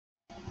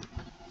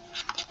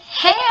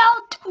How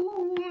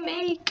to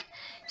make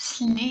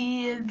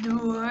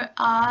Slitherio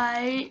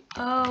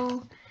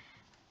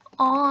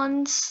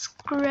on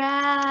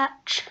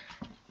Scratch.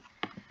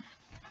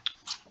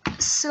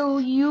 So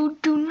you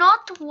do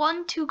not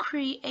want to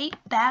create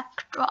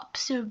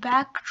backdrops. Your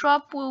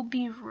backdrop will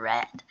be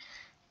red.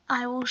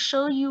 I will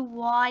show you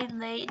why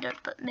later,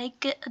 but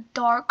make it a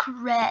dark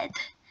red.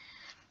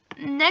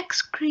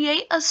 Next,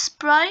 create a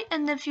sprite,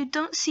 and if you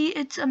don't see,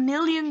 it's a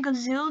million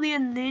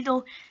gazillion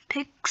little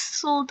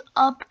pixeled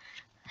up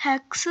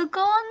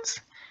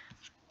hexagons.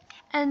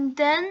 And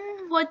then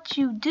what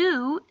you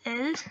do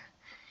is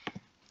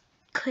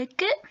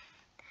click it,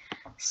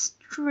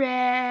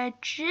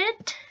 stretch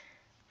it,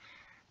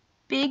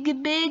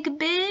 big, big,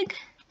 big,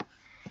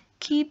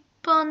 keep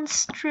on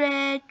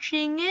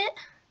stretching it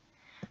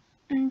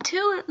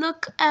until it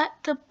looks at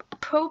the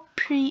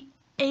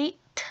appropriate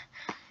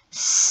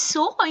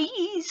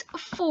size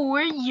for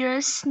your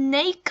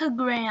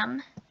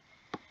snakeogram.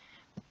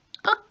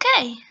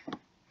 Okay,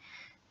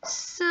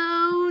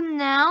 so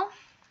now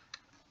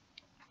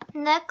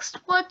next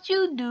what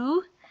you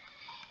do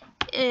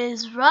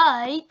is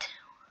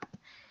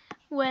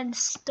when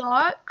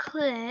start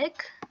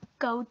click,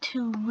 go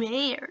to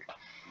where.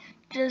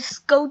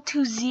 Just go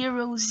to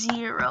 0,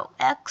 0,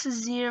 x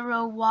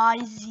 0, y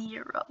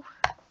 0.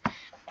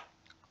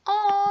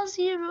 All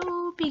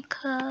 0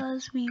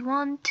 because we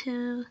want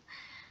to,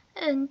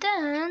 and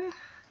then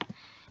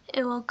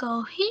it will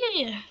go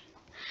here.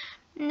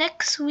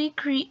 Next we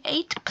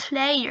create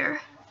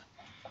player.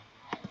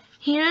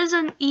 Here's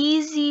an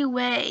easy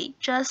way.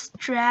 Just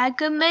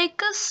drag and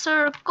make a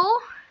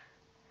circle.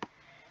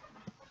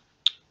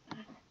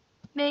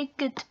 Make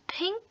it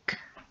pink.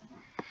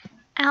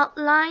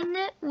 Outline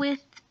it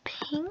with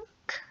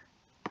pink.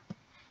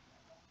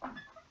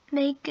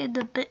 Make it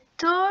a bit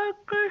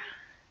darker.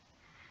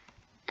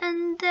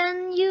 And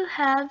then you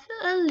have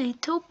a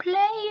little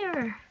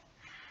player.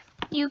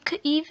 You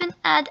could even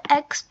add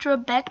extra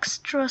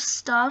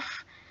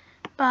stuff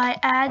by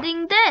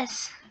adding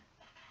this.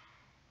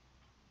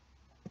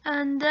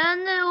 And then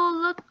it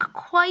will look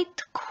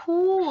quite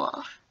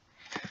cool.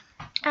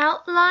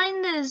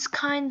 Outline is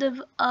kind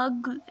of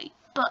ugly,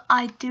 but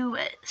I do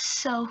it.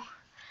 So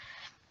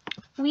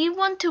we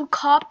want to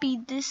copy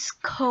this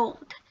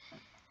code.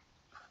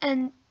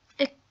 And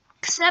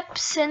except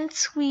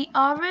since we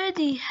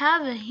already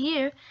have it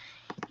here,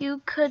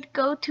 you could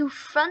go to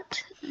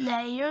front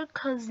layer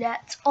because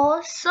that's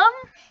awesome.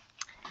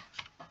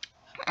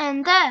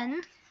 And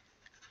then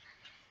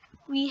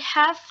we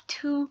have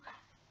to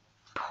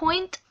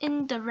point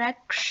in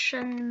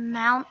direction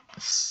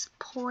mouse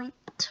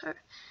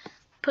pointer.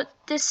 Put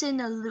this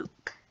in a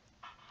loop.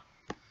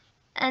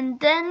 And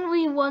then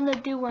we want to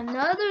do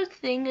another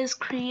thing is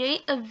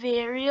create a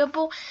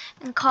variable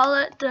and call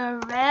it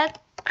direction.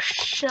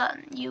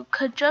 You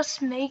could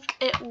just make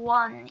it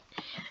 1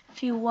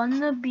 if you want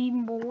to be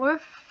more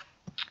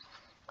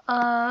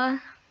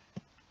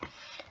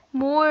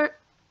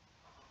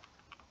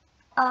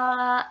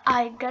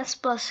I guess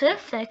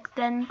specific.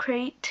 Then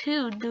create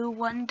 2, do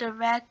one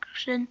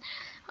direction,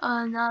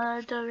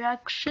 another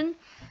direction,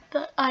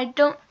 but I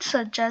don't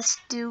suggest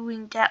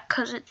doing that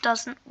because it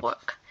doesn't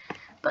work.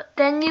 But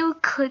then you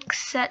click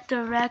set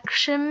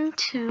direction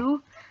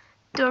to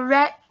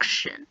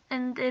direction,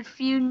 and if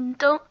you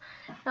don't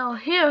know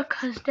here,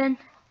 because then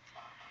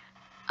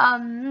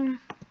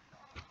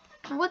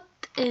what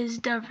is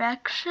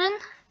direction,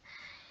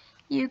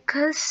 you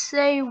could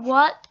say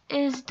what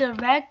is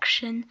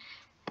direction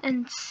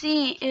and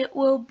see it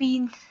will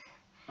be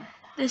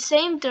the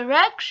same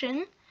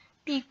direction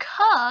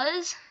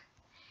because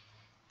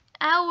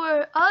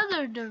our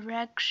other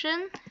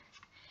direction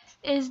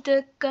is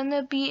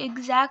gonna be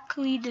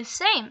exactly the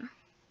same.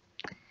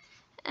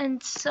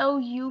 And so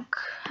you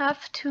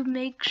have to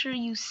make sure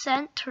you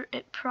center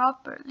it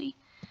properly,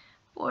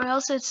 or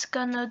else it's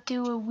gonna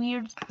do a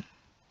weird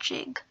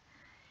jig.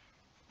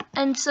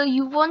 And so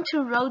you want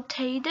to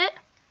rotate it,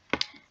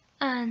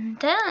 and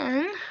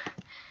then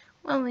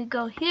when we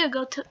go here,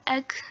 go to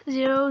x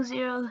 0,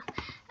 0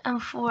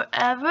 and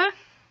forever.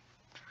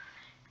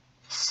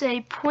 Say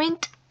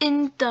point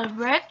in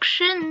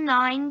direction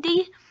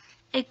 90,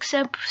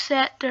 except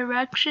set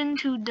direction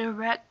to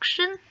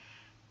direction.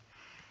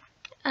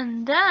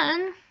 And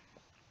then,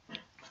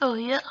 oh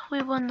yeah,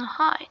 we want to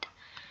hide.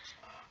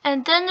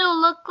 And then it'll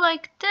look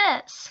like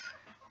this.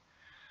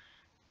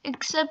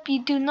 Except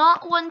you do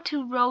not want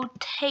to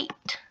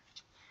rotate.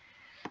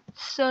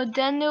 So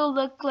then it'll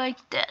look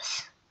like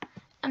this.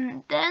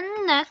 And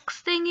then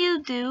next thing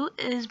you do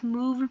is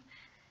move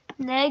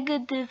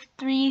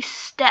 -3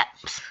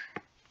 steps.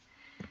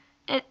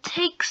 It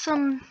takes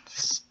some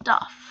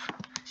stuff.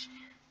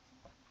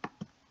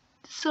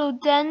 So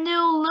then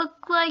it'll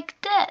look like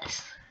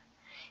this.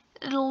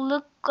 It'll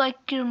look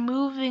like you're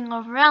moving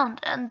around,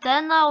 and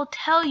then I'll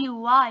tell you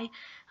why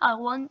I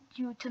want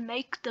you to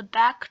make the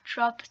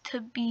backdrop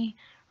to be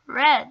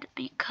red,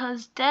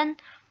 because then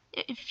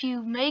if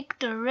you make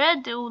the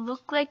red, it will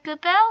look like a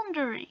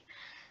boundary.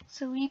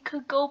 So we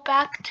could go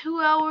back to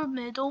our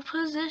middle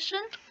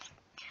position,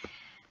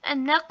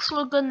 And next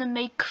we're gonna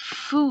make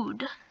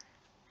food.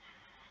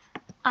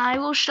 I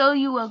will show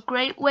you a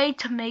great way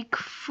to make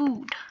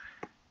food.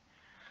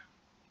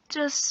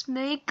 Just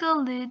make a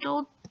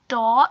little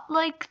dot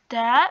like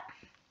that.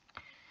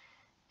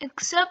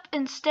 Except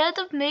instead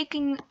of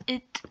making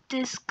it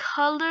this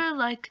color,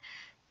 like,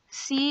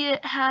 see,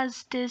 it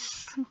has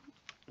this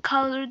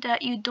color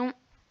that you don't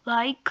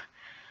like.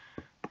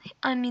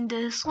 I mean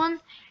this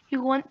one.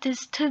 You want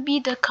this to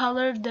be the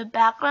color of the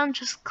background.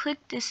 Just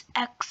click this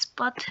X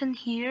button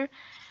here.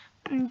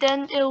 And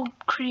then it'll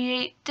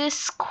create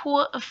this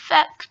cool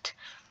effect,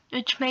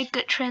 which make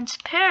it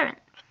transparent.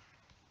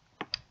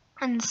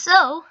 And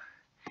so,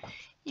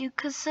 you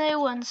could say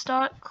when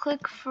start,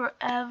 click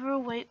forever,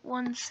 wait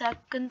 1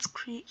 second,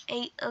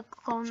 create a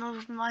clone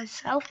of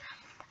myself,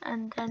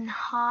 and then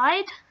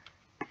hide.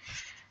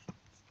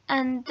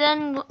 And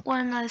then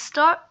when I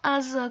start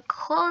as a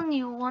clone,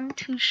 you want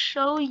to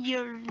show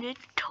your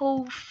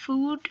little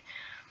food.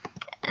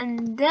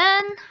 And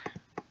then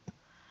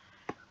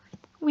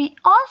we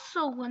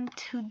also want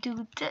to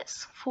do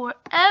this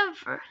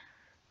forever.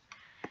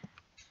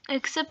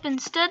 Except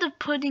instead of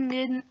putting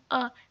in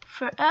a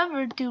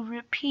forever, do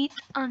repeat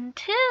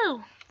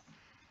until.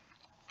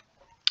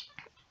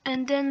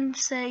 And then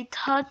say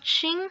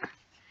touching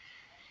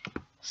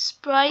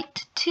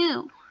Sprite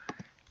 2.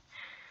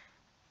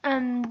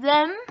 And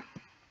then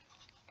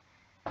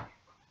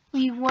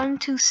we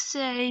want to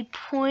say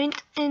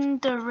point in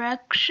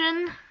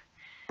direction.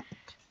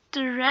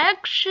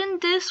 Direction,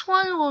 this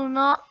one will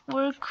not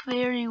work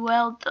very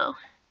well though.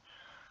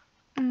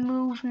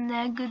 Move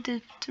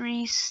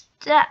 -3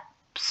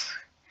 steps.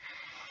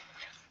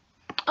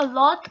 A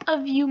lot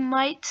of you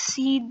might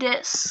see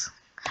this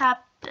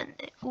happen.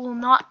 It will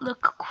not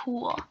look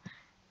cool.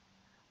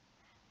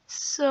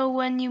 So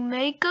when you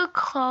make a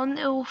clone,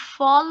 it will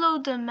follow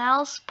the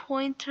mouse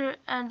pointer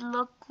and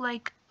look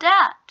like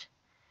that.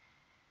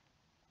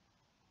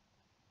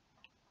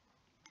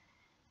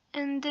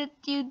 And that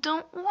you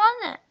don't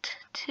want it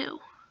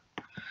to.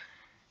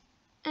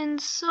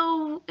 And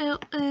so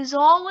it is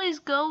always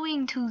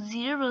going to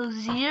 0,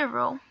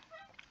 0.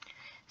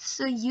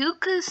 So you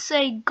could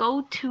say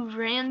go to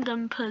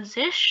random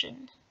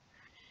position.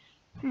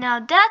 Now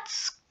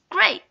that's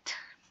great.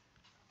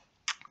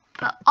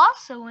 But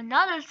also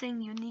another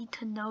thing you need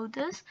to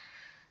notice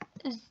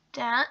is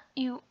that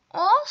you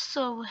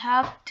also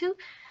have to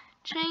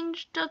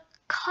change the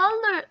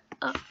color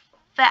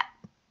effect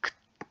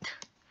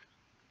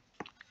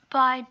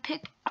by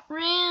pick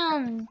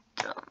random.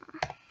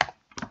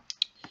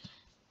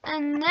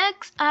 And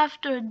next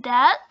after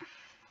that,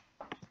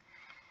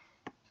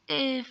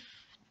 if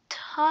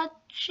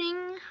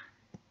touching,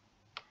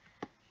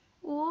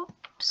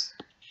 whoops,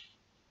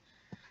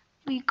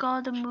 we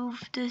gotta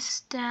move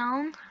this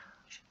down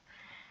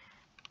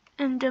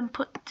and then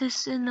put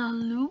this in a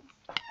loop.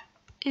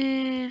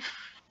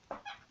 If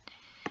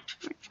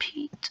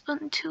repeat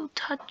until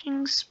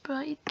touching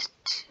Sprite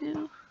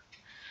 2.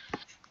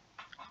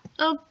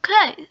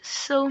 Okay,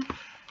 so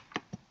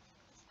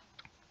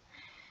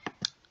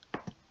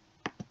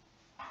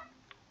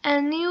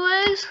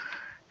anyways,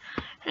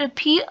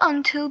 repeat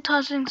until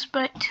touching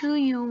Sprite 2.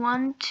 You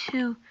want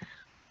to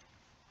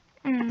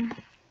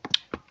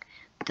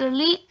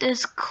delete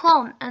this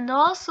clone and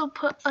also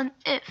put an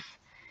if.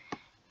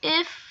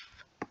 If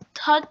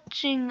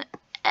touching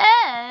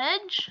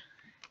edge,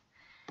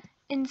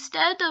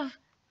 instead of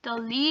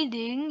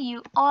deleting,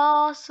 you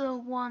also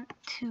want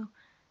to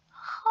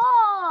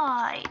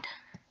hide.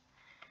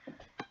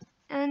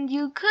 And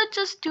you could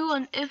just do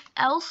an if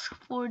else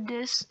for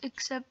this,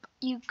 except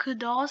you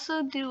could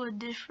also do a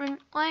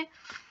different way.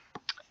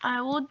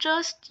 I will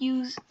just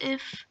use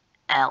if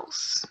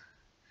else.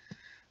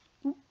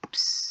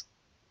 Oops.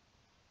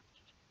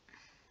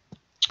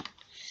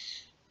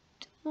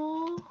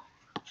 Oh.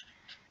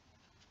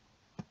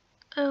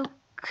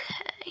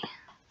 Okay.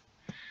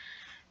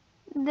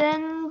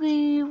 Then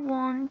we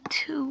want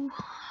to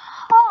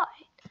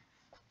hide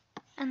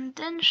and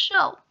then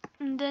show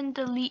and then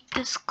delete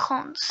this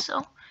clone.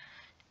 So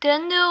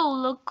then it will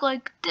look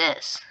like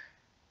this.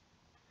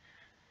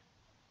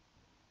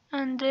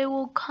 And they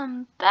will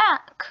come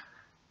back.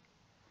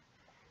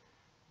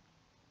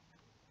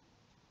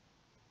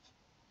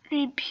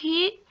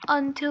 Repeat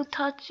until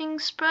touching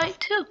Sprite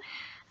 2.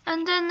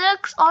 And then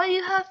next, all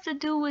you have to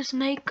do is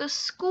make a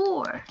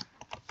score.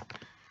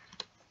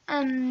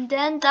 And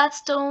then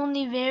that's the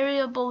only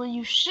variable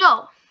you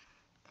show.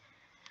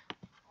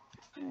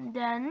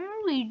 Then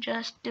we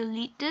just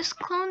delete this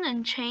clone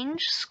and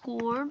change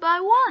score by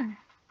 1.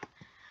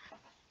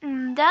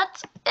 And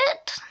that's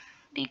it.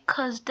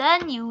 Because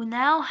then you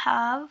now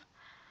have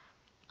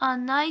a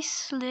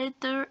nice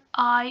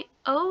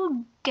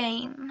Slitherio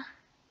game.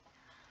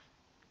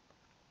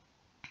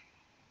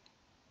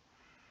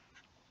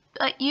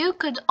 But you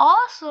could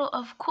also,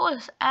 of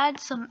course, add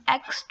some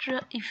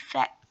extra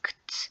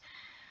effects.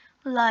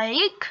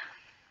 Like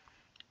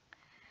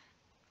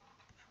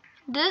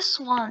this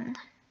one.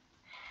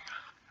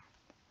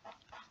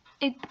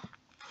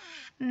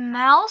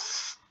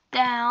 Mouse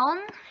down,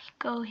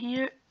 go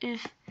here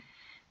if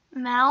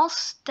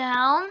mouse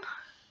down,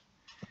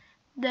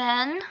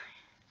 then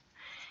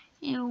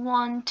you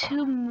want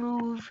to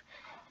move,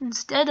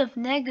 instead of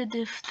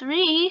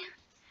 -3,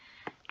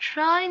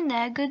 try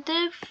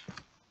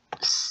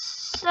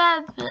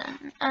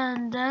 -7,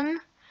 and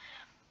then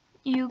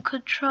you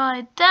could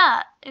try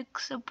that,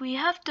 except we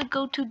have to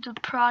go to the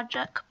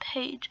project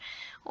page,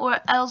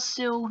 or else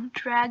you'll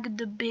drag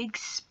the big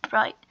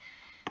sprite.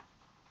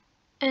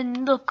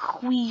 And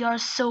look, we are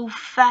so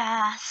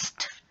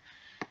fast.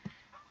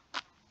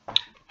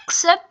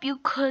 Except you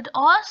could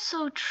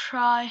also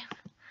try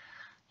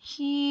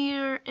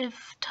here,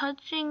 if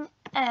touching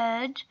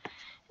edge,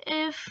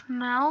 if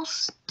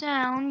mouse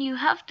down, you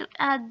have to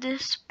add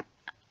this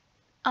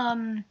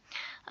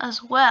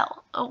as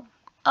well. Oh,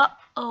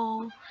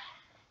 uh-oh.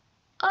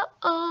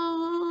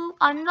 Uh-oh,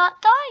 I'm not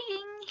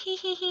dying.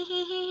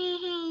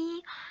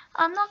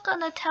 I'm not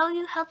gonna tell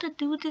you how to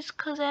do this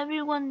because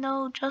everyone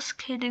knows. Just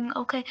kidding.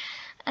 Okay.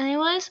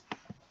 Anyways,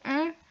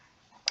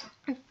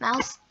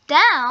 mouse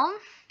down,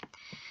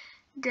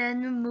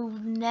 then move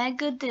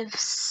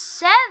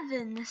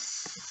 -7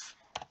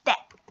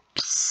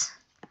 steps.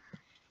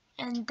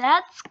 And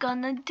that's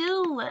gonna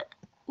do it.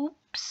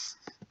 Oops,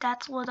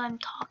 that's what I'm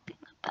talking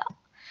about.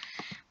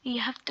 We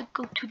have to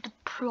go to the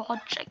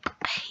project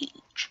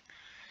page.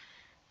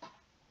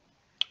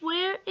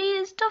 Where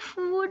is the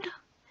food?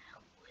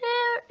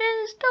 Where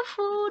is the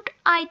food?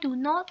 I do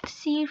not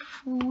see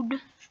food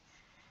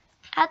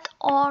at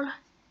all.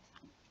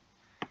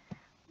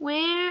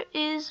 Where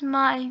is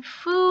my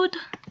food?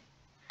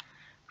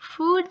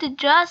 Food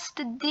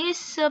just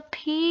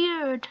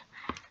disappeared.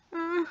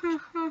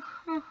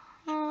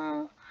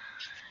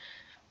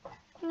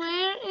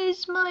 Where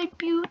is my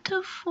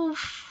beautiful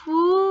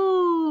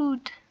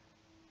food?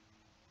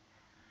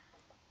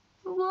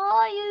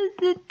 Why is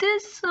it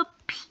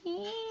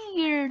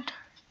disappeared?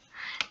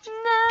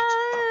 No.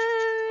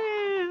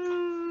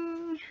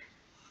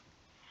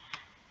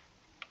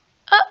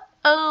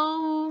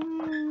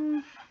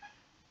 Uh-oh.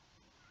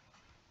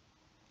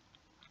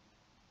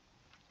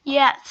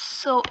 Yes,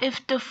 so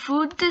if the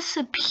food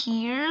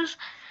disappears,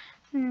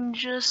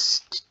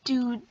 just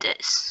do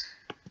this.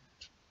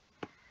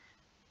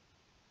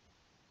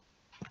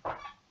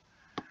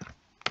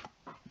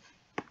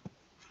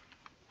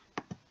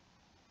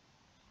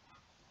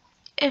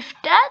 If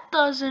that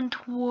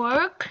doesn't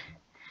work,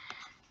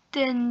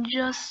 then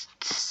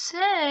just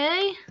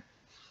say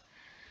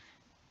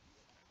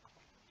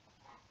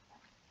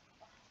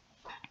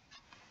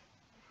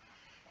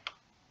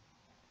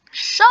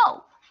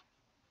show.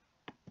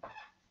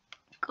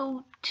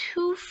 Go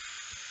to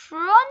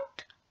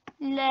front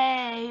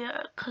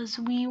layer, because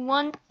we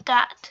want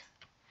that.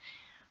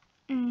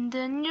 And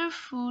then your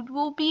food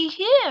will be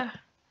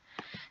here.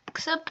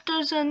 Except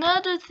there's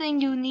another thing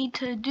you need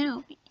to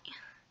do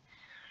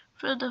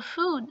for the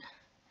food.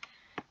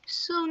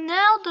 So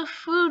now the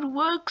food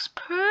works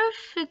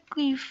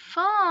perfectly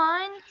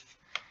fine.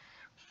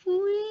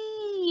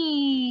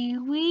 We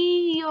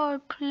are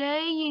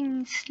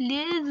playing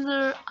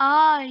Slitherio.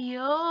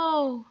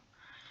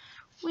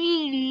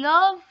 We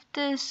love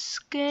this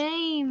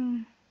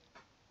game.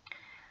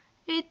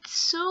 It's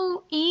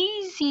so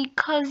easy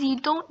because you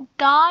don't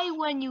die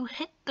when you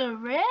hit the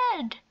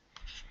red.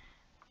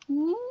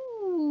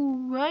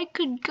 Ooh, I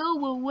could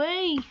go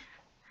away.